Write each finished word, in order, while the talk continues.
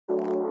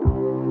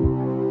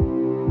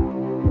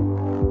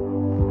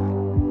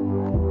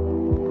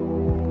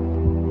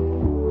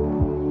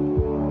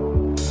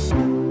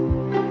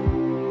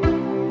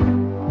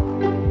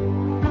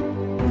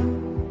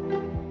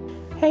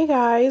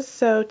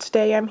So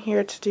today I'm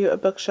here to do a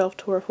bookshelf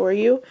tour for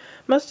you.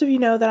 Most of you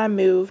know that I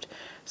moved,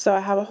 so I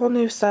have a whole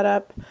new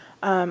setup,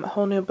 a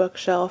whole new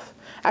bookshelf.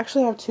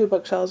 Actually I have two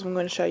bookshelves I'm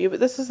going to show you, but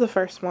this is the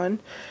first one.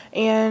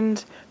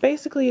 And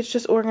basically it's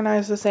just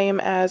organized the same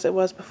as it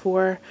was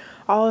before.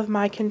 All of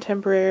my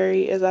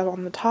contemporary is up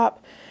on the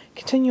top,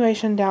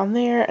 continuation down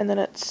there, and then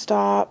it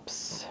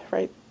stops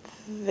right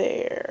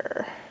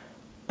there.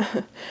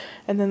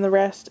 And then the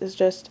rest is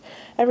just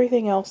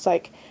everything else,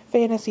 like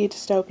fantasy,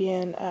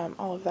 dystopian,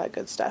 all of that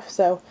good stuff.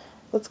 So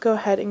let's go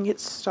ahead and get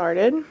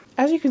started.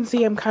 As you can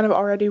see, I'm kind of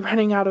already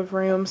running out of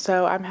room,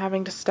 so I'm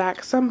having to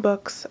stack some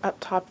books up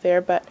top there.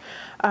 But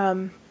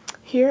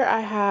here I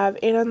have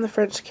Anna and the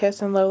French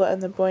Kiss and Lola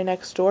and the Boy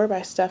Next Door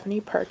by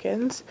Stephanie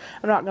Perkins.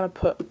 I'm not going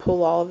to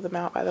pull all of them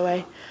out, by the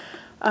way.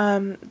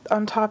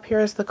 On top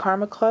here is The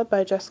Karma Club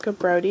by Jessica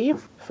Brody,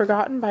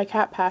 Forgotten by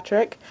Kat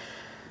Patrick,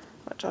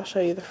 which I'll show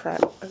you the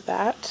front of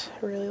that.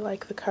 I really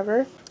like the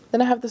cover.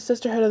 Then I have The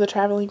Sisterhood of the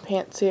Traveling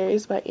Pants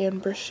series by Anne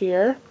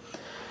Brashear,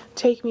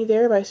 Take Me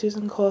There by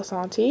Susan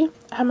Colasanti.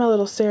 I have my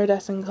little Sarah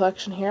Dessen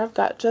collection here. I've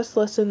got Just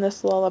Listen,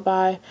 This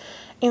Lullaby,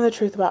 and The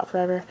Truth About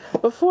Forever.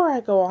 Before I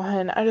go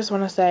on, I just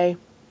want to say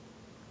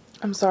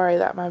I'm sorry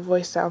that my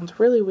voice sounds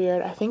really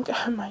weird. I think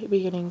I might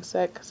be getting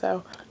sick,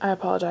 so I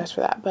apologize for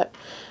that. But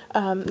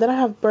then I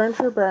have Burn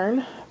for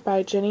Burn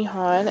by Jenny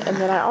Han, and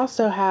then I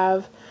also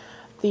have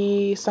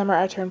the Summer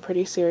I Turned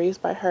Pretty series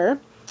by her.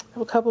 I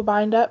have a couple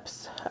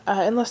bind-ups,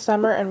 Endless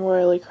Summer and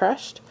Royally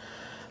Crushed,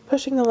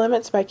 Pushing the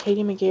Limits by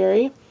Katie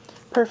McGarry,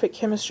 Perfect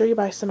Chemistry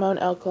by Simone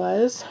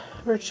Elgles,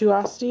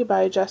 Virtuosity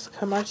by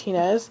Jessica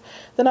Martinez.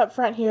 Then up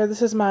front here,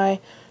 this is my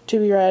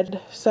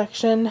to-be-read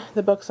section,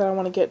 the books that I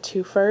want to get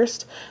to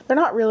first. They're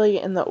not really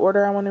in the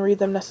order I want to read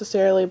them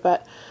necessarily,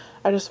 but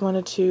I just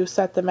wanted to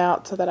set them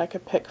out so that I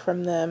could pick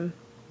from them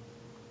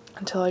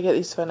until I get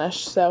these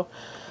finished. So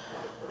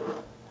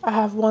I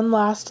have One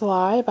Last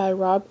Lie by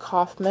Rob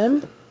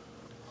Kaufman,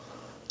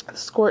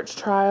 Scorch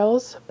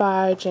Trials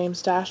by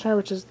James Dashner,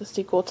 which is the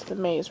sequel to The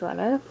Maze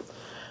Runner,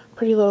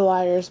 Pretty Little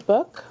Liars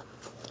book,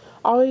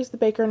 Always the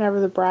Baker, Never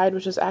the Bride,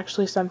 which is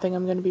actually something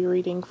I'm going to be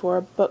reading for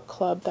a book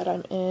club that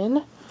I'm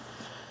in,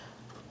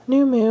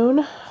 New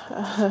Moon,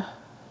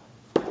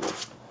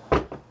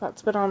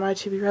 that's been on my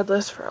to-be-read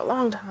list for a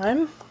long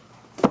time,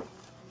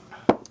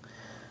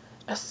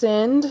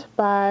 Ascend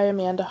by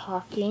Amanda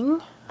Hocking,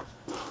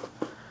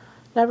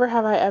 Never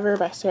Have I Ever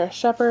by Sarah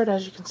Shepard.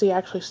 As you can see, I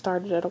actually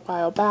started it a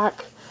while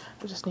back.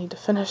 I just need to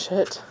finish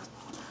it.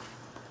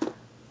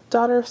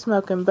 Daughter of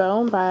Smoke and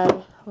Bone by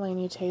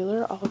Laini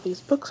Taylor. All of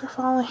these books are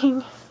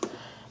falling.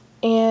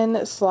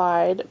 And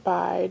Slide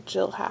by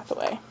Jill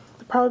Hathaway.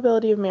 The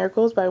Probability of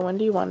Miracles by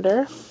Wendy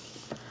Wonder.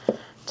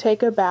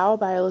 Take a Bow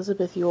by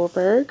Elizabeth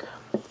Eulberg.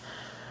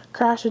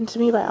 Crash Into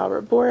Me by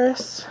Albert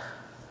Boris.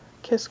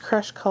 Kiss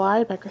Crush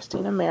Collide by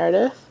Christina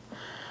Meredith.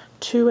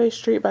 Two-Way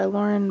Street by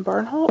Lauren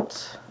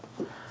Barnholt.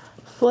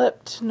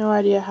 Flipped, no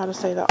idea how to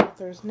say the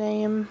author's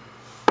name,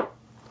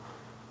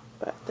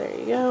 but there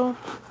you go.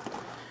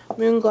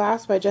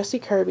 Moonglass by Jessie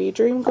Kirby,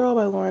 Dream Girl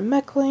by Lauren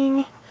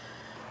Meckling,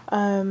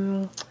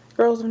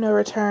 Girls of No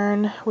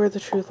Return, Where the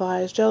Truth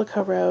Lies,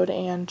 Jellicoe Road,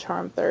 and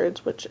Charm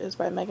Thirds, which is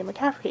by Megan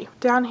McCafferty.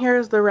 Down here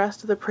is the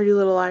rest of the Pretty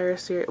Little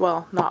Liars series,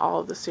 well, not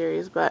all of the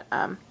series, but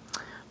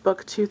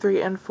book 2,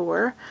 3, and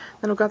 4.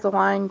 Then we've got The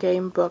Lion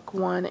Game book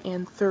 1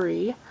 and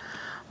 3.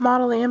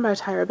 Model Ann by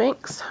Tyra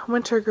Banks,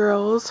 Winter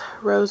Girls,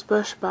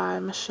 Rosebush by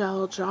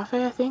Michelle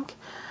Jaffe, I think,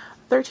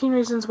 13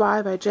 Reasons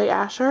Why by Jay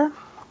Asher,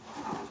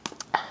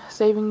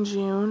 Saving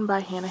June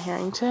by Hannah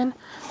Harrington,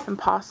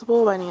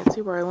 Impossible by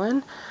Nancy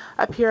Werlin.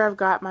 Up here I've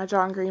got my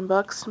John Green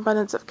books,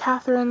 Abundance of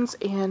Catherines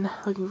and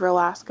Looking for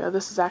Alaska.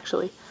 This is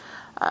actually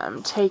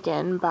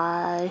taken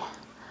by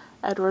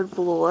Edward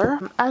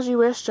Bloor. As You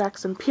Wish,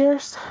 Jackson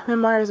Pierce,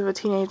 Memoirs of a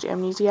Teenage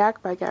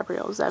Amnesiac by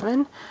Gabrielle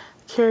Zevin,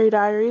 Carrie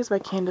Diaries by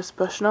Candace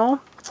Bushnell,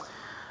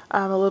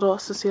 a little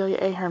Cecilia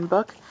Ahern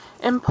book,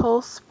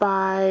 Impulse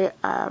by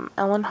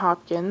Ellen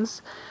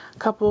Hopkins, a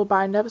couple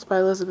bind-ups by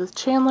Elizabeth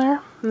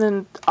Chandler, and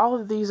then all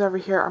of these over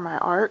here are my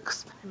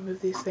arcs. I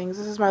move these things.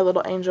 This is my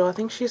little angel. I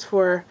think she's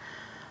for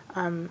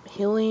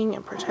healing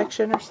and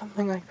protection or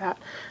something like that.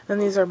 Then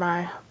these are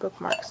my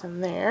bookmarks in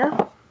there.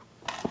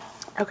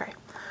 Okay.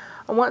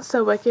 Once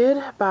So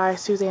Wicked by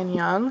Suzanne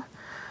Young,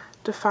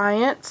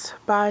 Defiance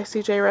by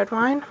C.J.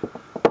 Redwine,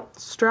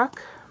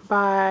 Struck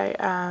by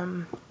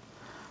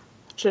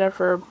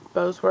Jennifer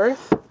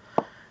Bosworth,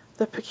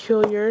 The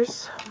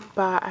Peculiars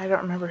by, I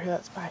don't remember who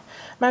that's by,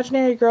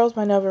 Imaginary Girls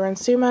by Nova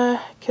Rensuma,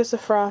 Kiss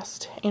of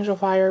Frost, Angel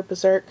Fire,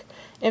 Berserk,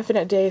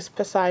 Infinite Days,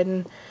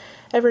 Poseidon,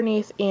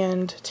 Everneath,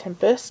 and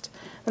Tempest.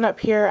 Then up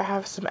here I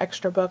have some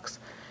extra books,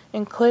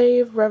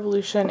 Enclave,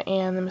 Revolution,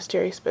 and The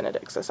Mysterious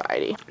Benedict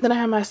Society. Then I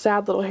have my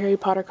sad little Harry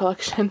Potter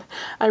collection.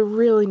 I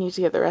really need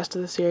to get the rest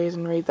of the series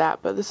and read that,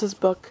 but this is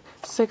book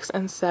 6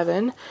 and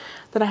 7.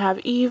 Then I have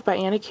Eve by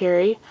Anna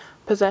Carey,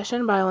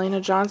 Possession by Elena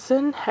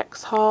Johnson,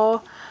 Hex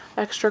Hall,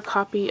 extra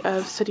copy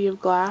of City of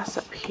Glass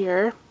up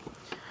here,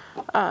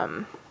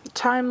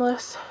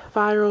 Timeless,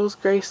 Virals,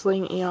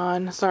 Graceling,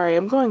 Eon. Sorry,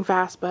 I'm going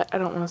fast, but I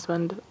don't want to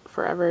spend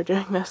forever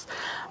doing this.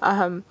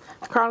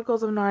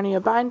 Chronicles of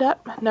Narnia Bind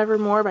Up,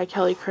 Nevermore by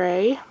Kelly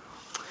Cray,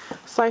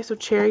 Slice of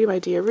Cherry by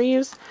Dia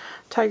Reeves,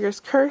 Tiger's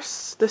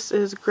Curse, this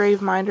is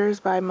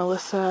Graveminders by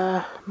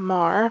Melissa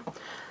Marr,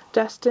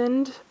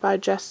 Destined by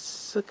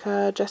Jessie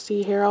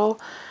Harrell,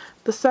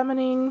 The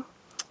Summoning,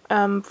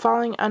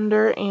 Falling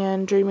Under,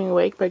 and Dreaming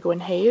Awake by Gwen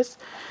Hayes,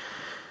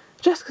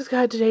 Jessica's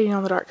Guide to Dating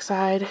on the Dark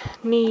Side,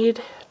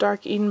 Need,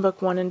 Dark Eden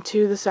Book 1 and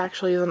 2, this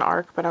actually is an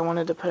arc, but I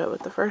wanted to put it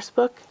with the first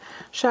book,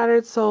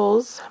 Shattered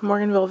Souls,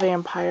 Morganville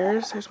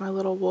Vampires, there's my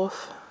little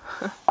wolf,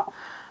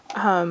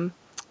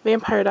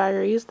 Vampire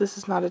Diaries, This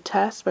Is Not a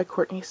Test by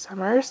Courtney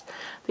Summers,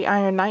 The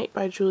Iron Knight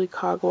by Julie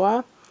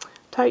Kagawa,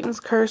 Titan's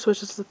Curse,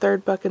 which is the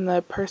third book in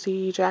the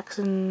Percy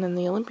Jackson and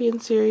the Olympian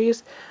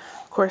series,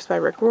 of course by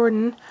Rick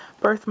Riordan,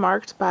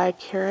 Birthmarked by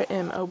Kara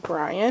M.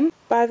 O'Brien.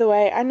 By the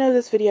way, I know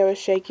this video is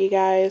shaky,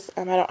 guys.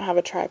 I don't have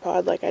a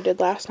tripod like I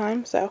did last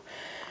time, so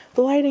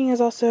the lighting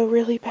is also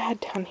really bad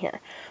down here.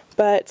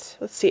 But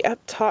let's see, up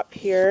top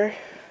here,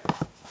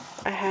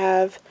 I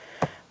have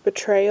The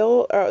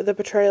Betrayal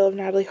of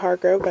Natalie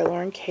Hargrove by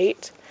Lauren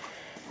Kate.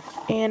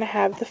 And I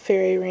have The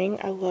Fairy Ring.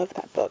 I love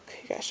that book.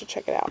 You guys should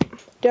check it out.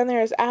 Down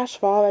there is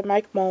Ashfall by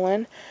Mike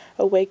Mullen.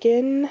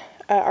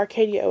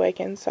 Arcadia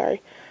Awakens,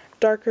 sorry.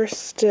 Darker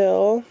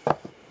Still.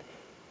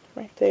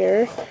 Right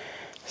there.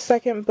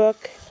 Second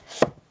book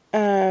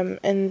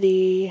in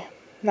the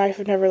Knife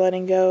of Never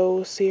Letting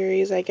Go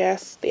series, I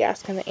guess. The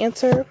Ask and the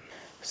Answer.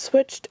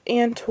 Switched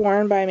and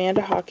Torn by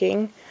Amanda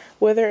Hocking.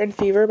 Wither and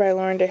Fever by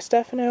Lauren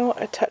DeStefano.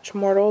 A Touch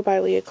Mortal by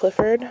Leah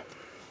Clifford.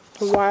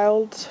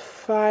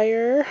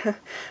 Wildfire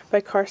by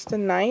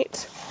Karsten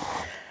Knight.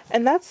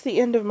 And that's the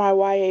end of my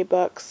YA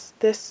books.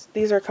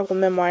 These are a couple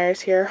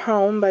memoirs here.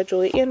 Home by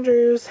Julie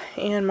Andrews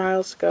and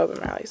Miles to Go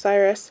by Miley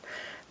Cyrus.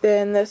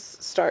 Then this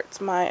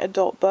starts my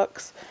adult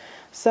books.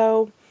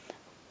 So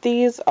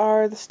these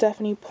are the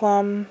Stephanie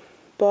Plum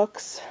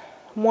books.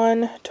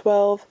 1,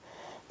 12,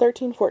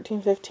 13,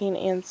 14, 15,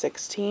 and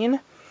 16.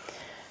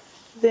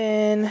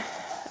 Then,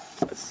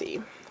 let's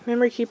see,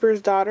 Memory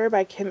Keeper's Daughter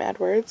by Kim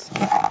Edwards.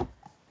 A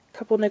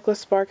couple Nicholas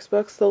Sparks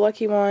books, The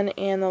Lucky One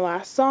and The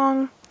Last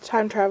Song.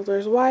 Time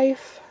Traveler's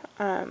Wife.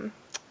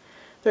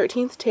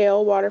 13th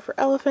Tale, Water for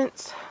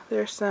Elephants.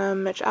 There's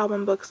some Mitch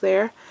Albom books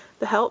there.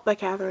 The Help by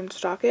Catherine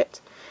Stockett.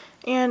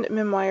 And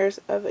Memoirs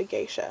of a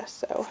Geisha.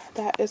 So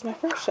that is my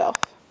first shelf.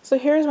 So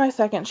here's my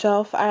second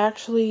shelf. I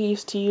actually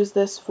used to use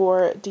this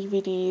for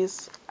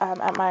DVDs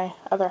at my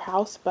other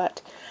house,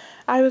 but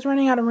I was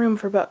running out of room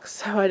for books,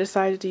 so I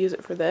decided to use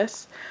it for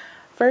this.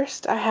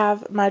 First, I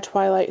have my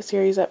Twilight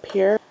series up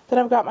here. Then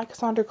I've got my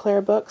Cassandra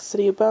Clare books,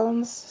 City of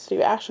Bones, City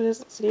of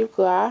Ashes, City of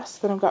Glass.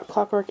 Then I've got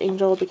Clockwork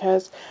Angel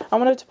because I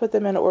wanted to put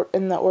them in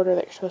the order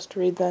that you're supposed to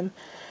read them.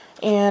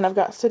 And I've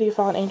got City of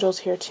Fallen Angels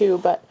here too,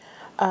 but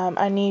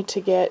I need to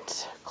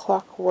get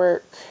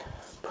Clockwork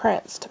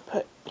Prince to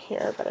put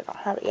here, but I don't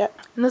have it yet.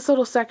 In this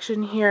little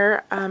section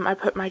here, I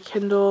put my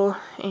Kindle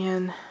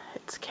and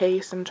its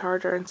case and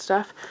charger and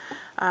stuff.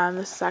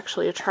 This is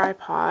actually a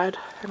tripod.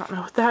 I don't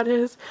know what that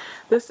is.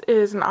 This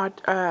is an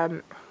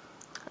iPod,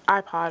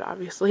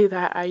 obviously,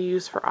 that I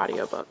use for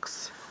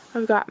audiobooks.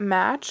 I've got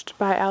Matched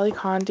by Ali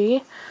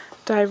Condi,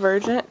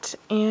 Divergent,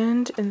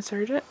 and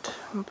Insurgent.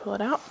 I'm going to pull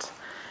it out.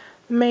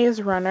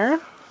 Maze Runner.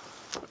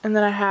 And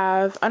then I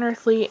have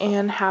Unearthly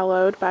and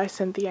Hallowed by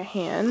Cynthia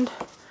Hand.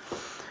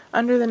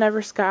 Under the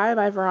Never Sky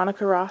by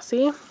Veronica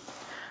Rossi.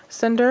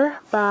 Cinder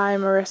by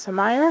Marissa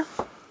Meyer.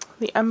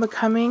 The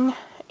Unbecoming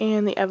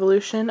and the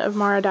Evolution of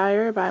Mara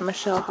Dyer by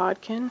Michelle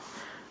Hodkin.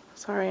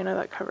 Sorry, I know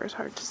that cover is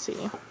hard to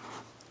see.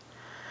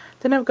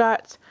 Then I've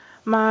got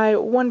my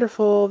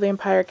wonderful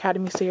Vampire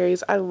Academy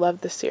series. I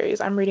love this series.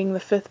 I'm reading the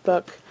 5th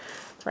book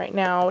right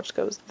now, which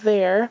goes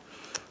there.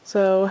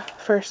 So,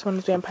 first one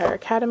is Vampire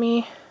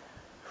Academy,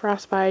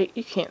 Frostbite.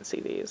 You can't see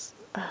these.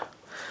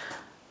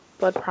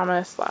 Blood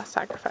Promise, Last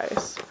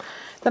Sacrifice.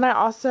 Then I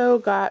also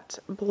got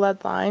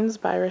Bloodlines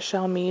by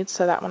Rochelle Mead,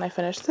 so that when I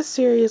finish this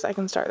series, I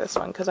can start this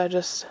one, because I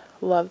just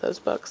love those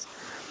books.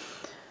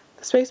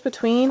 The Space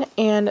Between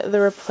and The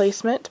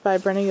Replacement by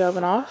Brenna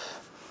Yovanoff.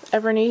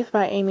 Everneath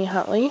by Amy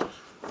Huntley.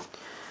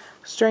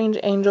 Strange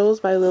Angels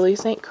by Lily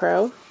St.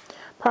 Crow.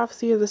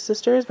 Prophecy of the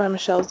Sisters by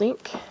Michelle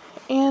Zink.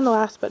 And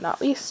last but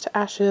not least,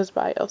 Ashes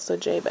by Ilsa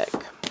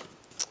Jabek.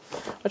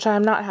 Which I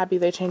am not happy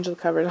they changed the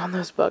covers on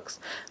those books.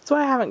 That's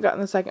why I haven't gotten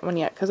the second one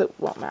yet, because it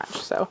won't match,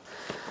 so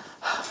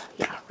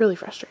yeah, really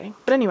frustrating.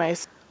 But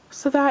anyways,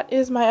 so that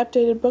is my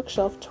updated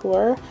bookshelf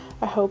tour.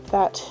 I hope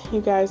that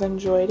you guys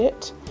enjoyed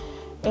it,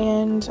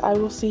 and I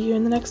will see you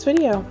in the next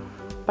video.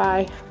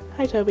 Bye.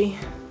 Hi, Toby.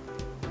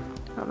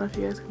 I don't know if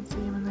you guys can see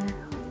him in there.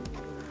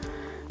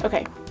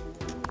 Okay.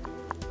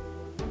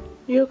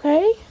 You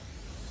okay?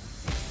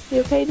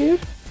 You okay, dude?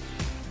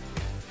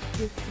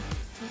 You okay?